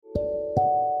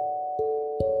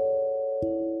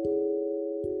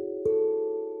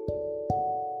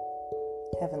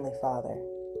Heavenly Father,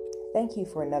 thank you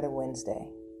for another Wednesday.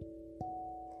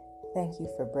 Thank you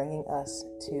for bringing us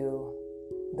to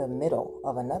the middle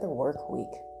of another work week.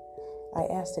 I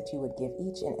ask that you would give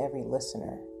each and every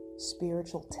listener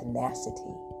spiritual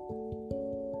tenacity.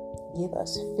 Give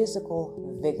us physical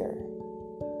vigor.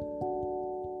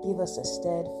 Give us a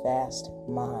steadfast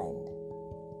mind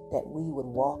that we would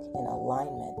walk in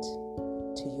alignment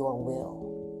to your will.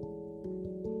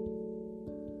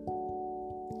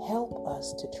 Help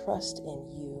us to trust in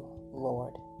you,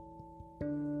 Lord.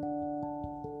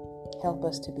 Help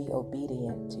us to be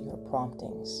obedient to your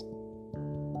promptings.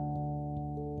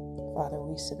 Father,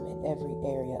 we submit every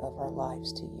area of our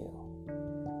lives to you.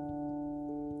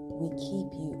 We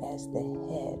keep you as the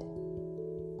head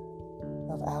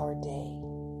of our day.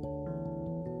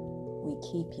 We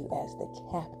keep you as the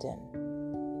captain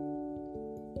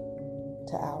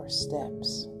to our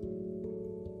steps.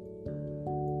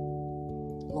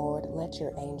 Lord, let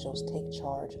your angels take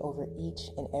charge over each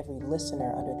and every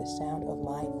listener under the sound of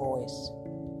my voice.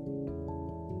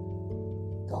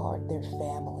 Guard their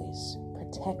families.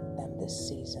 Protect them this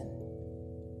season.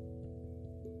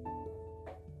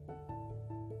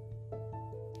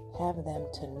 Have them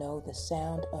to know the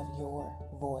sound of your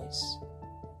voice.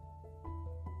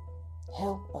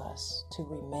 Help us to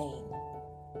remain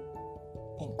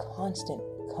in constant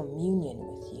communion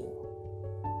with you.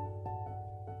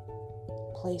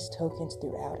 Place tokens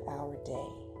throughout our day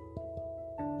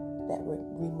that would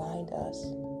remind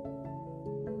us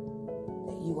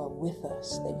that you are with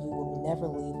us, that you will never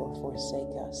leave or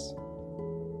forsake us.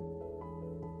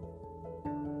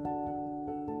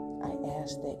 I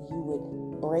ask that you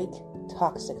would break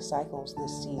toxic cycles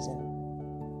this season.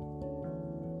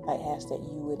 I ask that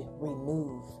you would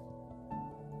remove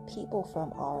people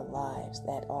from our lives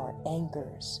that are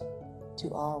anchors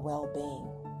to our well-being.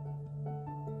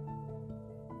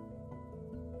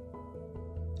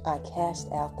 I cast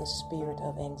out the spirit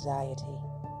of anxiety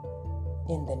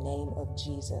in the name of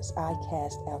Jesus. I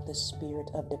cast out the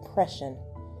spirit of depression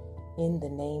in the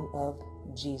name of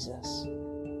Jesus.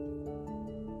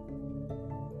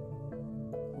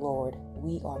 Lord,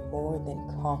 we are more than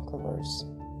conquerors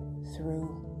through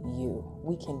you.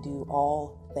 We can do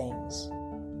all things.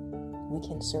 We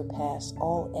can surpass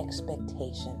all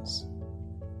expectations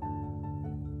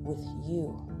with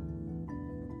you,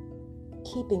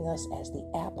 keeping us as the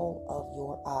apple of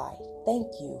your eye.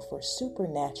 Thank you for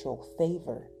supernatural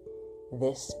favor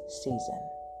this season.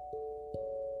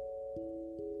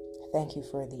 Thank you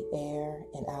for the air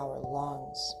in our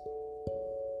lungs.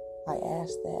 I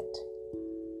ask that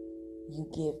you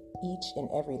give each and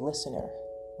every listener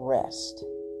rest,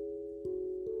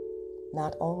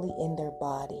 not only in their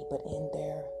body, but in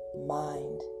their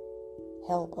mind.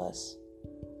 Help us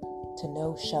to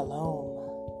know shalom,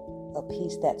 a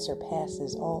peace that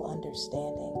surpasses all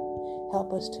understanding.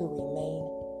 Help us to remain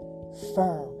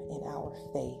firm in our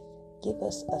faith. Give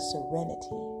us a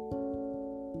serenity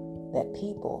that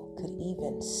people could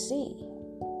even see.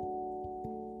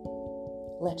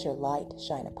 Let your light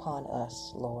shine upon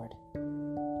us, Lord,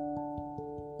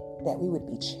 that we would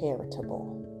be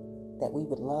charitable, that we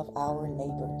would love our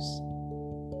neighbors,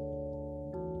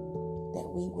 that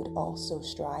we would also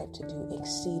strive to do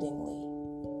exceedingly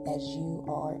as you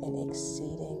are an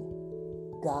exceeding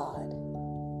God.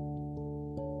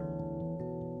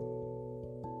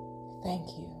 Thank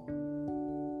you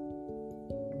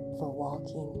for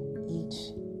walking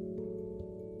each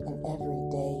and every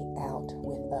day out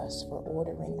with us, for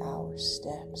ordering our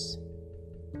steps.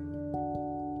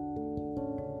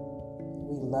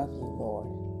 We love you, Lord.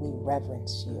 We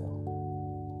reverence you.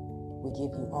 We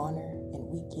give you honor and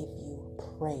we give you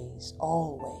praise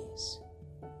always.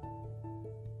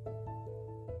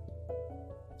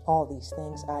 All these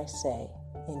things I say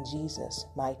in Jesus'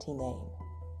 mighty name.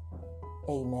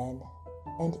 Amen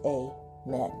and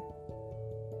amen.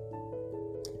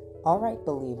 All right,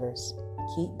 believers,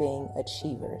 keep being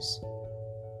achievers.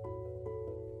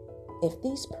 If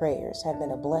these prayers have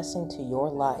been a blessing to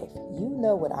your life, you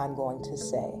know what I'm going to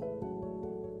say.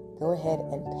 Go ahead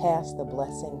and pass the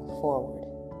blessing forward.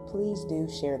 Please do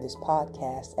share this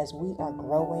podcast as we are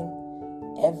growing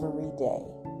every day.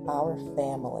 Our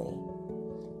family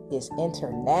is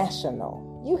international.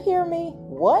 You hear me?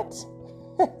 What?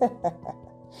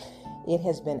 It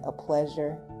has been a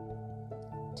pleasure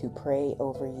to pray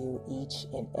over you each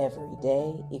and every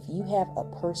day. If you have a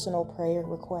personal prayer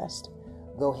request,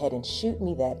 go ahead and shoot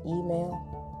me that email.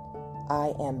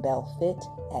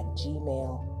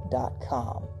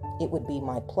 iambellfit@gmail.com. It would be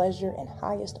my pleasure and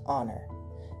highest honor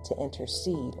to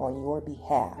intercede on your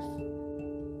behalf.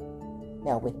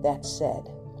 Now, with that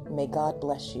said, may God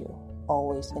bless you.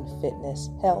 always in fitness,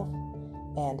 health,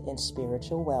 and in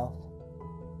spiritual wealth.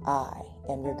 I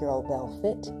am your girl, Belle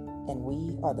Fit, and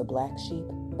we are the Black Sheep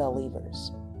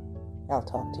Believers. I'll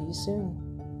talk to you soon.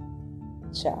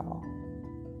 Ciao.